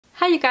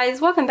Hi you guys,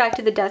 welcome back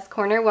to the desk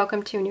corner.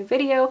 Welcome to a new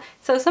video.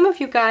 So some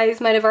of you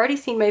guys might have already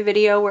seen my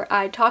video where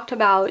I talked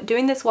about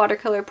doing this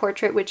watercolor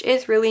portrait, which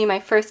is really my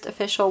first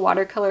official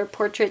watercolor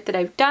portrait that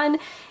I've done.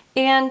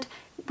 And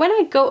when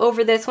I go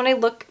over this, when I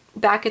look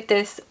back at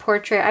this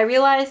portrait, I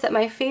realized that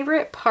my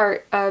favorite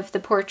part of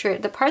the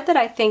portrait, the part that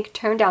I think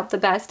turned out the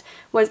best,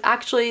 was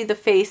actually the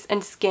face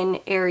and skin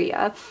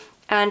area.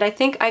 And I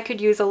think I could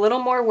use a little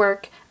more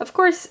work. Of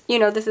course, you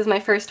know, this is my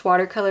first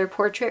watercolor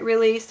portrait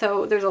really,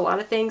 so there's a lot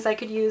of things I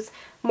could use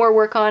more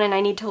work on and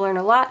I need to learn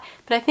a lot,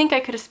 but I think I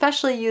could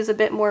especially use a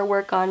bit more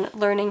work on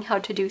learning how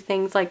to do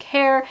things like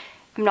hair.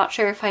 I'm not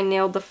sure if I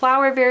nailed the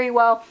flower very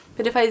well,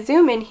 but if I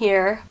zoom in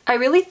here, I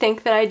really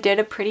think that I did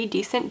a pretty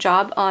decent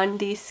job on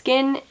the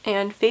skin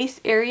and face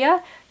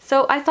area.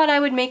 So I thought I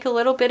would make a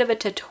little bit of a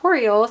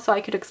tutorial so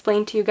I could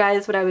explain to you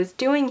guys what I was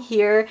doing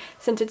here,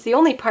 since it's the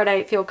only part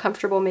I feel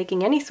comfortable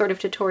making any sort of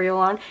tutorial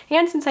on,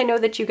 and since I know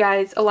that you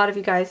guys, a lot of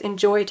you guys,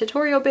 enjoy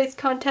tutorial-based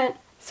content.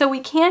 So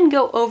we can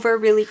go over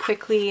really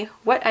quickly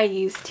what I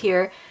used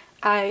here.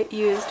 I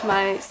used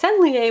my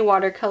Sennelier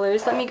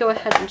watercolors. Let me go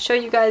ahead and show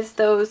you guys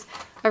those.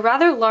 A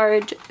rather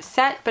large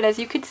set, but as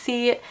you could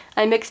see,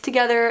 I mixed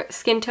together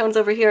skin tones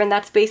over here, and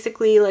that's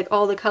basically like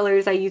all the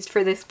colors I used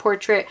for this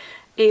portrait.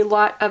 A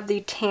lot of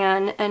the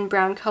tan and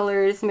brown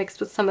colors mixed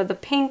with some of the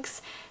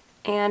pinks,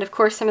 and of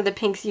course some of the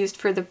pinks used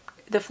for the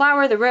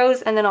flower, the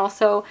rose, and then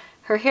also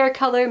her hair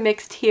color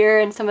mixed here,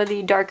 and some of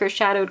the darker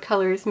shadowed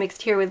colors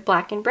mixed here with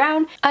black and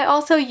brown. I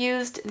also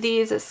used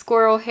these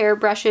Squirrel hair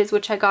brushes,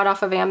 which I got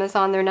off of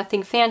Amazon. They're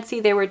nothing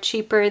fancy. They were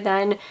cheaper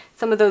than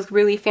some of those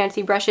really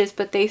fancy brushes,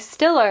 but they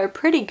still are a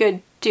pretty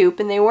good dupe,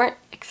 and they weren't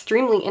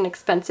extremely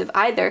inexpensive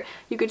either.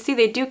 You could see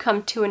they do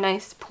come to a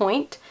nice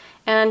point.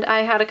 And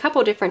I had a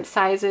couple different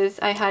sizes.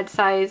 I had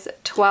size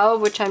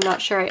 12, which I'm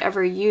not sure I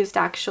ever used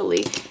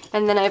actually.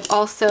 And then I've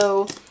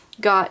also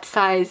got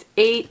size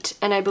 8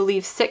 and I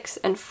believe 6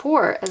 and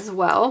 4 as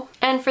well.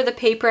 And for the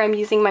paper, I'm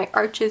using my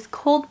Arches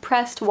cold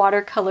pressed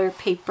watercolor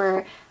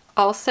paper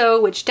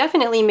also, which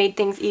definitely made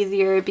things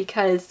easier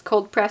because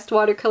cold pressed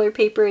watercolor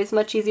paper is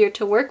much easier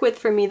to work with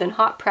for me than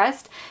hot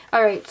pressed.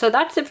 Alright, so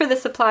that's it for the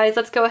supplies.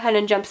 Let's go ahead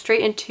and jump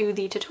straight into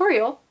the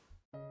tutorial.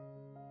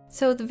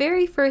 So the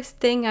very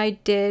first thing I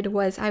did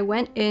was I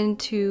went in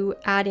to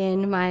add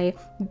in my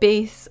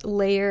base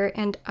layer,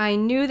 and I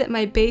knew that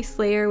my base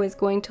layer was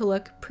going to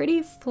look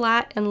pretty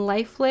flat and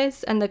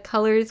lifeless, and the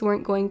colors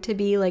weren't going to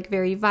be like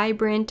very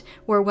vibrant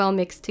or well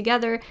mixed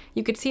together.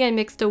 You could see I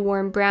mixed a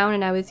warm brown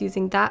and I was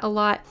using that a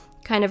lot.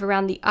 Kind of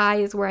around the eye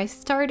is where I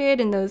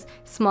started, in those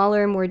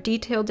smaller, more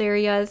detailed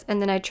areas,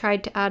 and then I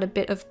tried to add a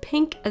bit of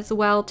pink as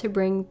well to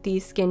bring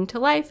the skin to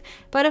life.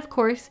 But of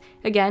course,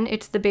 again,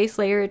 it's the base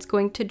layer, it's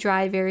going to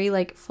dry very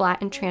like flat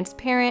and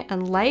transparent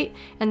and light,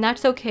 and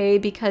that's okay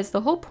because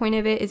the whole point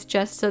of it is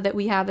just so that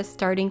we have a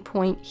starting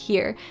point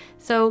here.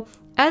 So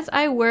as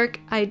I work,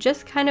 I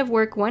just kind of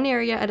work one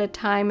area at a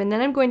time, and then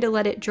I'm going to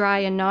let it dry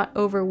and not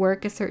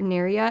overwork a certain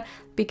area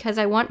because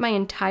I want my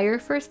entire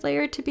first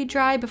layer to be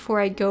dry before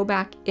I go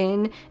back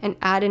in and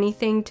add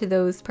anything to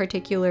those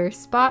particular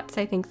spots.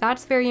 I think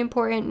that's very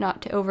important,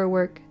 not to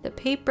overwork the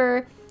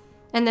paper.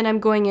 And then I'm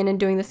going in and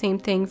doing the same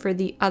thing for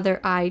the other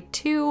eye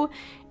too.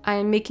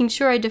 I'm making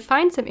sure I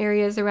define some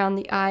areas around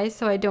the eyes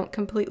so I don't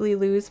completely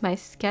lose my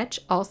sketch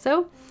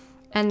also.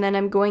 And then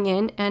I'm going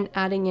in and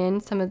adding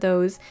in some of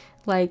those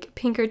like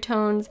pinker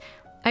tones.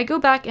 I go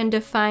back and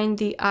define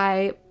the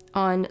eye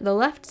on the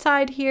left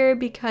side here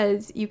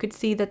because you could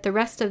see that the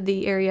rest of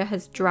the area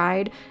has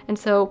dried, and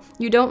so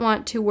you don't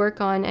want to work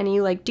on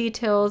any like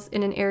details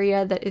in an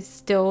area that is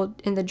still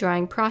in the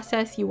drying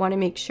process. You want to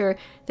make sure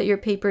that your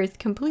paper is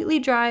completely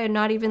dry and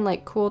not even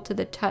like cool to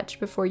the touch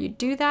before you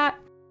do that.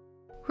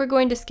 We're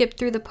going to skip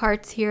through the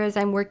parts here as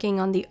I'm working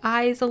on the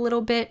eyes a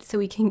little bit so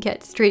we can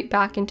get straight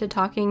back into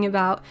talking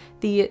about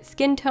the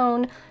skin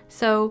tone.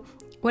 So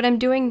what I'm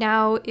doing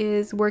now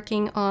is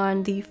working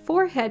on the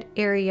forehead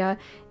area,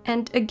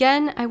 and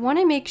again, I want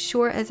to make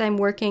sure as I'm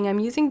working, I'm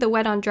using the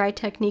wet on dry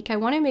technique. I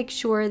want to make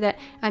sure that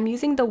I'm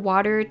using the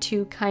water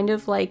to kind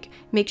of like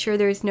make sure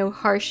there's no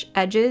harsh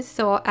edges,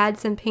 so I'll add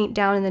some paint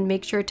down and then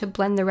make sure to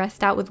blend the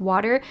rest out with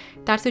water.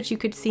 That's what you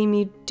could see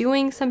me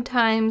doing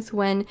sometimes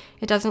when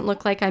it doesn't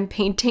look like I'm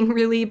painting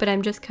really, but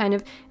I'm just kind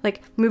of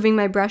like moving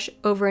my brush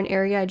over an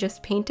area I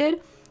just painted.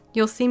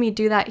 You'll see me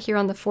do that here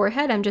on the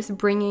forehead. I'm just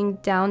bringing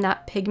down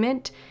that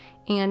pigment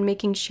and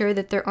making sure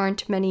that there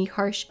aren't many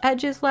harsh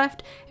edges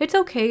left. It's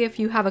okay if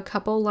you have a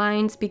couple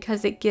lines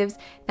because it gives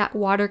that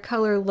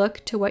watercolor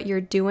look to what you're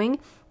doing,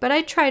 but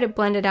I try to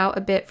blend it out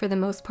a bit for the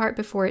most part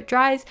before it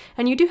dries,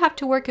 and you do have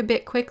to work a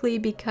bit quickly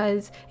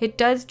because it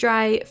does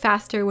dry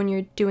faster when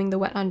you're doing the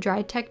wet on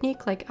dry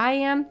technique like I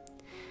am.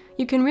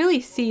 You can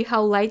really see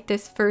how light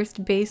this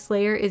first base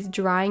layer is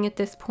drying at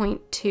this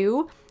point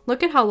too.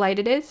 Look at how light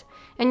it is.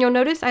 And you'll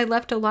notice I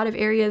left a lot of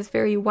areas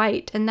very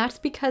white, and that's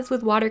because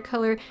with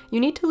watercolor,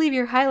 you need to leave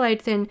your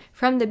highlights in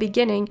from the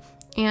beginning,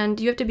 and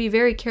you have to be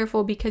very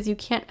careful because you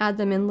can't add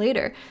them in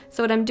later.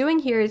 So what I'm doing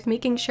here is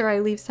making sure I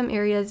leave some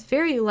areas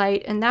very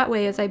light, and that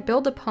way as I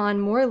build upon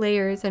more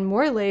layers and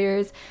more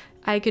layers,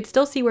 I could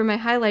still see where my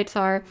highlights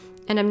are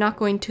and I'm not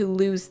going to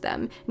lose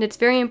them. And it's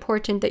very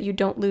important that you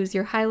don't lose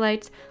your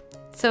highlights.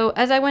 So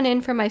as I went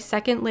in for my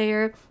second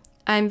layer,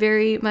 I'm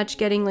very much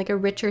getting like a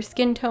richer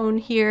skin tone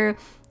here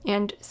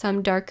and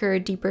some darker,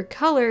 deeper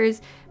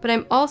colors, but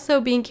I'm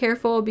also being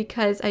careful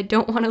because I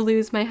don't want to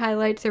lose my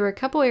highlights. There were a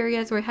couple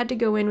areas where I had to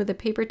go in with a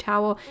paper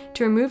towel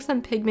to remove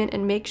some pigment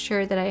and make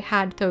sure that I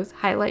had those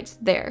highlights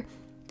there.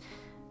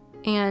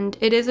 And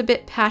it is a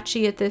bit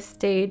patchy at this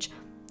stage,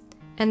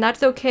 and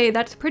that's okay.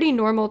 That's pretty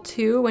normal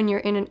too when you're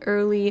in an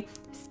early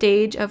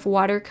stage of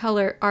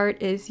watercolor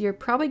art, is you're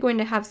probably going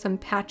to have some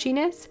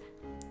patchiness.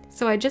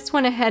 So I just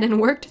went ahead and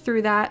worked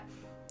through that.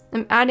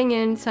 I'm adding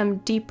in some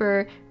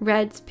deeper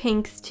reds,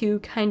 pinks to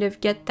kind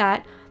of get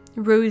that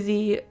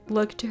rosy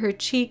look to her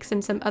cheeks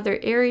and some other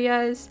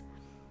areas.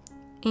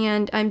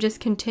 And I'm just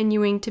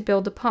continuing to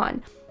build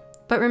upon.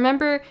 But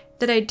remember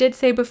that I did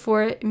say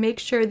before, make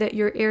sure that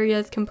your area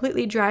is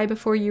completely dry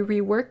before you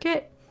rework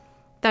it.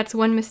 That's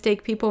one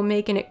mistake people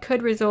make, and it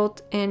could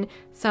result in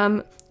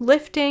some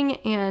lifting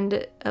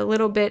and a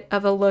little bit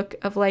of a look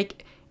of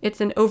like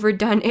it's an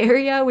overdone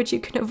area, which you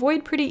can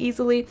avoid pretty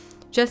easily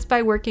just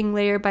by working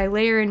layer by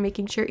layer and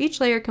making sure each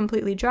layer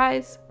completely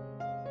dries.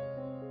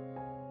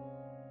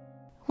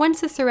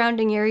 Once the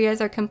surrounding areas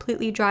are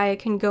completely dry, I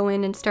can go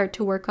in and start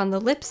to work on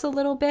the lips a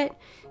little bit,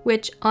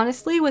 which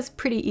honestly was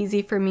pretty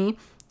easy for me.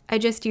 I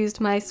just used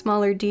my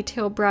smaller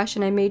detail brush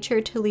and I made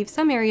sure to leave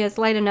some areas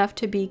light enough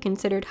to be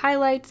considered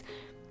highlights,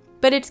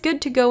 but it's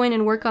good to go in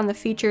and work on the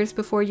features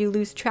before you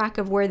lose track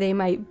of where they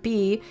might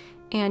be,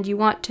 and you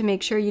want to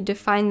make sure you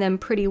define them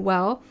pretty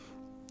well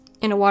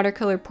in a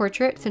watercolor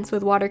portrait, since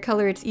with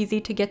watercolor it's easy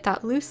to get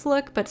that loose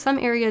look, but some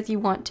areas you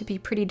want to be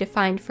pretty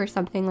defined for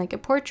something like a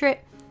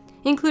portrait,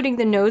 including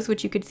the nose,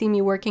 which you could see me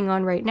working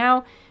on right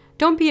now.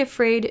 Don't be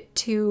afraid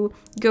to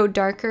go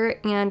darker,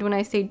 and when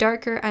I say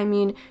darker, I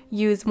mean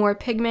use more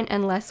pigment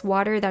and less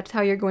water. That's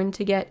how you're going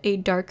to get a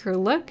darker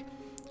look.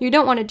 You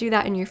don't want to do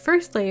that in your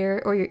first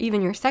layer or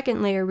even your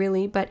second layer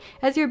really, but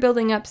as you're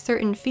building up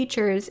certain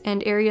features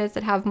and areas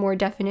that have more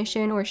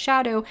definition or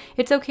shadow,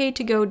 it's okay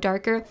to go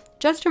darker.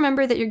 Just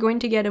remember that you're going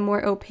to get a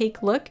more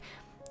opaque look,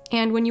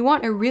 and when you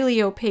want a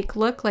really opaque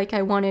look like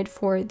I wanted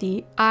for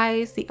the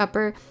eyes, the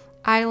upper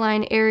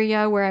eyeline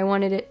area where I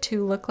wanted it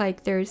to look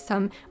like there's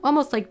some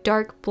almost like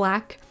dark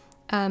black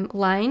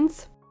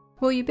lines,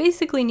 well, you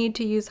basically need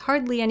to use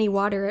hardly any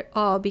water at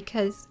all,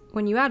 because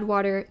when you add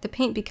water, the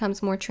paint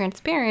becomes more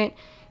transparent,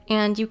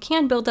 and you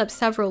can build up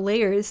several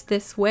layers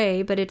this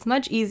way, but it's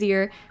much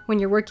easier when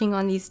you're working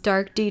on these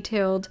dark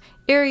detailed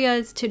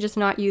areas to just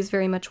not use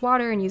very much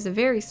water and use a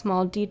very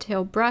small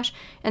detail brush,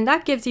 and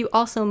that gives you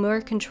also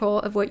more control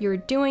of what you're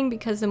doing,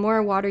 because the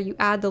more water you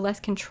add, the less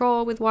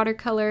control with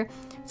watercolor.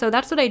 So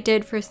that's what I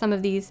did for some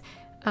of these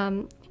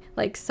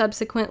like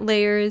subsequent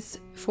layers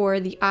for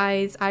the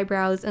eyes,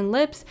 eyebrows, and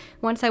lips.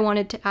 Once I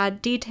wanted to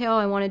add detail,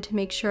 I wanted to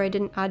make sure I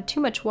didn't add too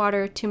much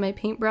water to my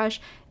paintbrush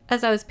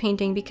as I was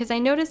painting, because I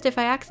noticed if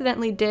I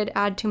accidentally did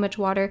add too much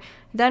water,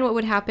 then what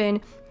would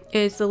happen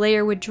is the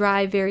layer would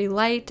dry very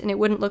light and it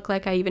wouldn't look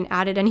like I even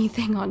added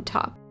anything on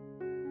top.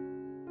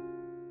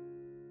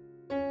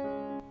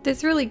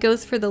 This really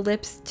goes for the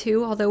lips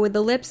too, although with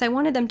the lips I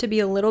wanted them to be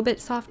a little bit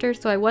softer,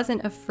 so I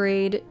wasn't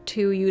afraid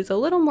to use a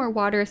little more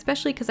water,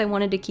 especially because I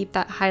wanted to keep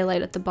that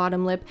highlight at the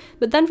bottom lip.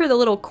 But then for the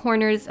little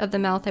corners of the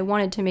mouth, I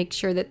wanted to make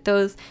sure that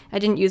those, I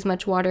didn't use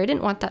much water. I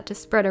didn't want that to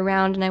spread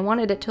around, and I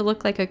wanted it to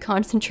look like a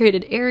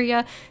concentrated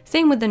area.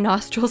 Same with the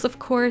nostrils, of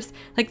course.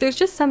 Like, there's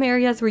just some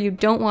areas where you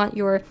don't want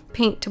your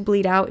paint to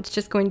bleed out. It's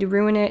just going to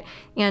ruin it,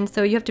 and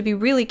so you have to be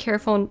really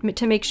careful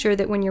to make sure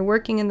that when you're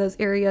working in those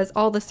areas,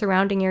 all the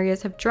surrounding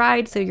areas have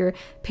dried, so your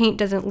paint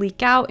doesn't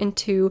leak out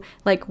into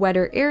like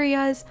wetter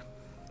areas.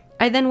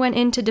 I then went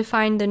in to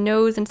define the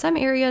nose, and some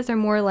areas are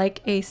more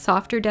like a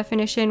softer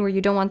definition where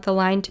you don't want the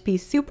line to be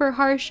super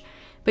harsh,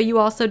 but you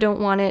also don't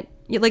want it,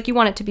 like, you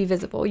want it to be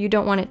visible. You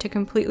don't want it to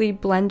completely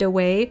blend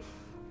away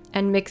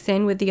and mix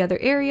in with the other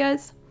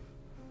areas.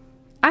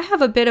 I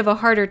have a bit of a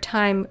harder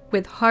time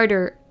with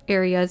harder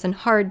areas and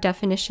hard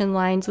definition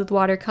lines with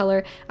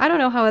watercolor. I don't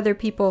know how other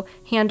people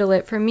handle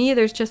it. For me,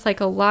 there's just like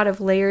a lot of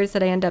layers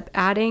that I end up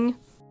adding.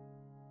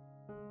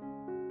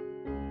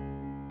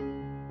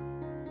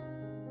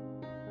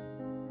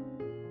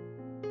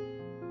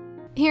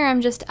 Here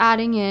I'm just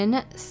adding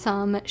in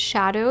some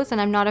shadows,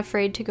 and I'm not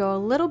afraid to go a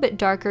little bit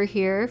darker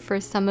here for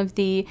some of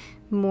the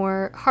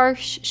more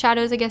harsh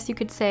shadows, I guess you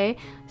could say.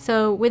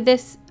 So with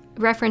this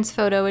reference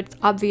photo, it's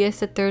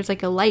obvious that there's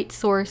like a light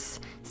source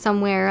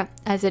somewhere,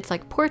 as it's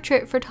like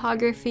portrait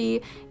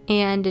photography,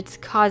 and it's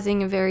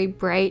causing a very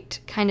bright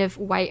kind of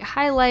white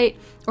highlight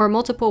or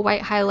multiple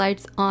white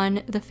highlights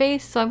on the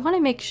face. So I want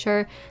to make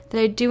sure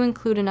that I do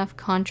include enough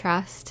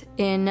contrast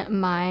in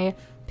my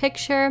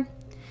picture.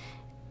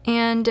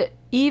 And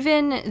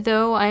even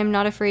though I am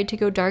not afraid to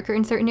go darker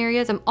in certain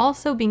areas, I'm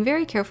also being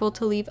very careful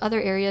to leave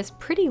other areas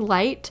pretty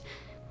light,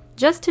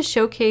 just to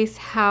showcase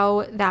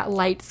how that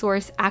light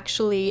source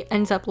actually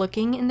ends up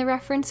looking in the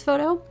reference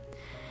photo.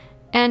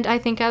 And I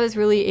think I was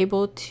really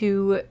able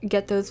to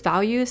get those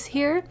values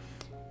here.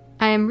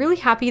 I am really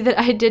happy that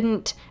I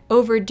didn't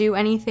overdo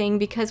anything,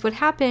 because what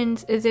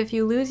happens is if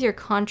you lose your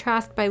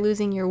contrast by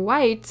losing your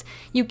whites,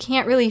 you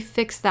can't really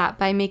fix that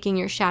by making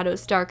your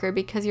shadows darker,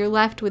 because you're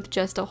left with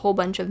just a whole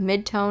bunch of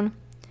mid-tone.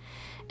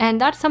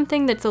 And that's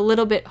something that's a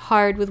little bit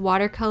hard with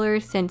watercolor,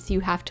 since you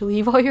have to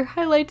leave all your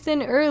highlights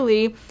in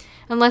early,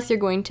 unless you're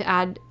going to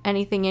add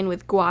anything in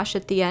with gouache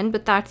at the end,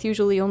 but that's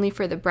usually only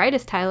for the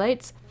brightest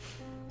highlights.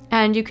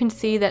 And you can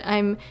see that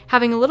I'm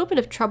having a little bit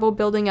of trouble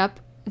building up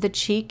the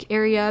cheek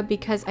area,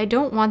 because I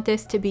don't want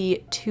this to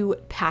be too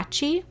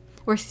patchy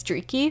or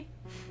streaky.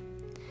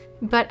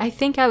 But I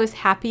think I was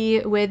happy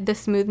with the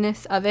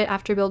smoothness of it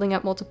after building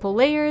up multiple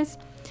layers.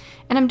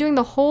 And I'm doing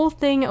the whole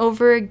thing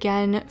over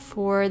again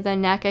for the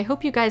neck. I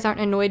hope you guys aren't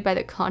annoyed by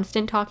the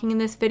constant talking in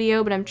this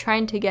video, but I'm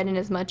trying to get in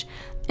as much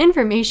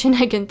information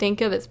I can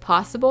think of as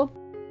possible.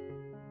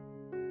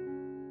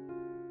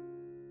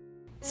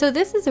 So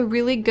this is a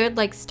really good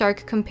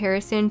stark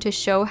comparison to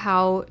show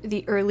how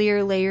the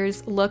earlier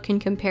layers look in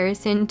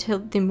comparison to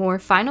the more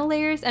final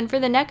layers. And for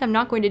the neck, I'm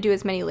not going to do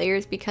as many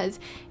layers because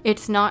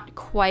it's not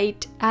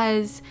quite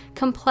as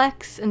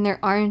complex and there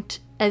aren't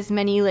as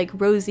many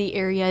rosy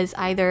areas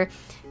either.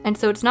 And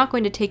so it's not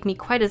going to take me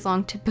quite as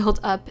long to build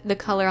up the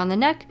color on the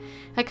neck.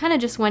 I kind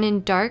of just went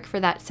in dark for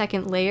that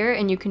second layer,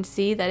 and you can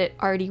see that it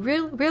already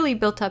really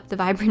built up the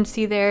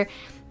vibrancy there.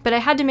 But I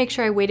had to make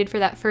sure I waited for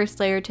that first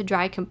layer to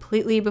dry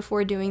completely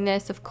before doing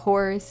this, of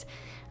course.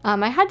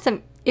 I had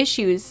some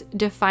issues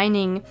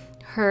defining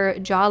her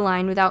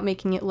jawline without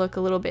making it look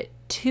a little bit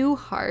too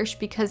harsh,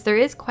 because there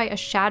is quite a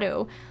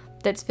shadow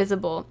that's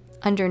visible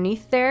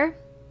underneath there.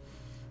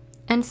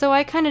 And so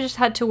I kind of just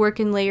had to work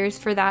in layers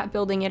for that,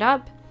 building it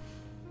up.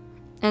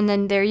 And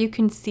then there you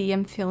can see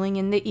I'm filling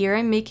in the ear.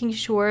 I'm making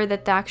sure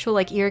that the actual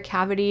ear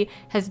cavity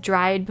has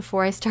dried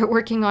before I start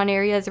working on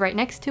areas right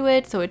next to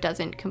it, so it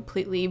doesn't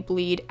completely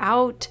bleed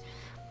out.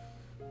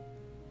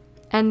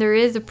 And there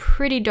is a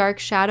pretty dark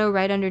shadow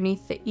right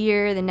underneath the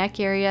ear, the neck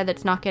area,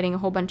 that's not getting a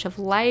whole bunch of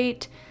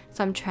light.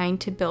 So I'm trying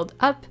to build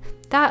up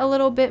that a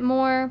little bit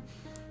more.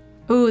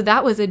 Ooh,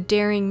 that was a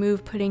daring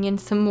move, putting in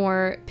some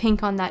more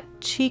pink on that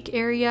cheek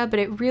area, but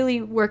it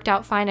really worked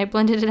out fine. I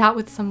blended it out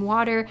with some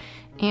water,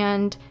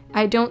 and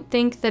I don't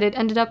think that it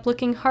ended up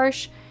looking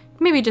harsh,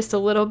 maybe just a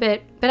little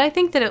bit, but I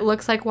think that it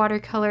looks like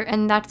watercolor,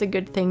 and that's a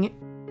good thing.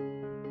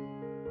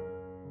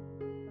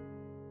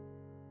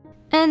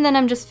 And then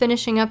I'm just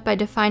finishing up by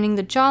defining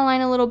the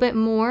jawline a little bit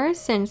more,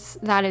 since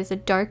that is a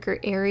darker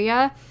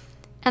area,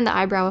 and the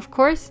eyebrow, of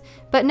course.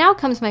 But now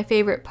comes my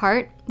favorite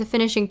part, the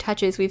finishing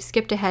touches. We've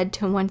skipped ahead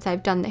to once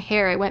I've done the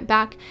hair. I went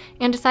back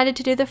and decided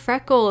to do the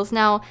freckles.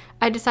 Now,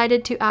 I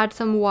decided to add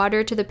some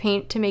water to the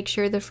paint to make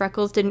sure the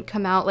freckles didn't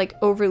come out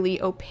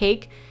overly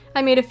opaque.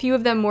 I made a few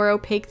of them more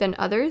opaque than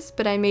others,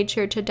 but I made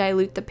sure to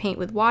dilute the paint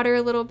with water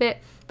a little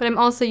bit. But I'm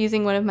also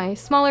using one of my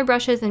smaller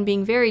brushes and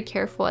being very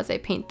careful as I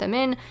paint them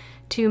in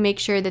to make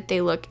sure that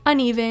they look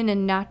uneven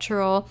and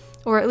natural,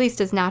 or at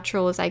least as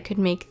natural as I could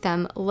make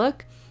them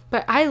look.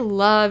 But I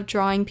love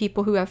drawing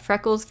people who have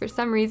freckles. For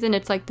some reason,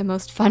 it's the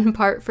most fun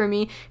part for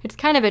me. It's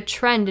kind of a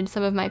trend in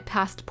some of my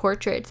past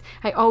portraits.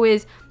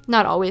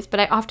 Not always,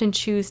 but I often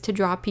choose to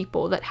draw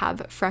people that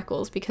have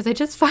freckles because I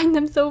just find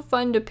them so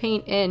fun to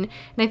paint in.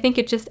 And I think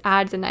it just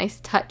adds a nice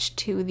touch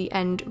to the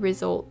end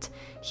result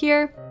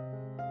here.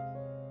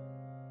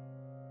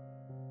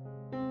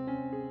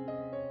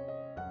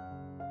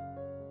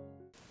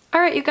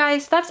 Alright you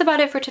guys, that's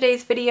about it for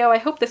today's video. I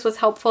hope this was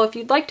helpful. If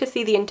you'd like to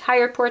see the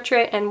entire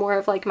portrait and more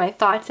of my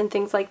thoughts and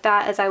things like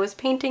that as I was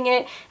painting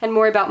it, and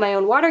more about my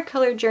own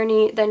watercolor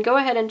journey, then go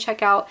ahead and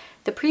check out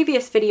the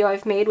previous video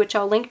I've made, which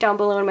I'll link down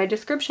below in my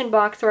description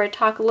box, where I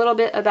talk a little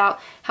bit about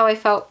how I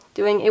felt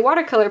doing a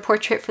watercolor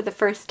portrait for the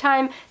first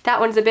time.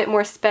 That one's a bit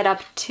more sped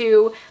up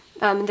too.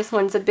 This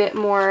one's a bit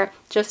more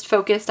just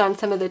focused on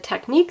some of the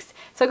techniques.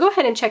 So go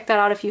ahead and check that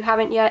out if you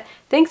haven't yet.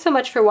 Thanks so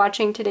much for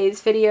watching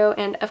today's video,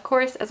 and of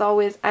course, as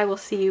always, I will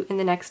see you in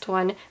the next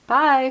one.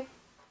 Bye!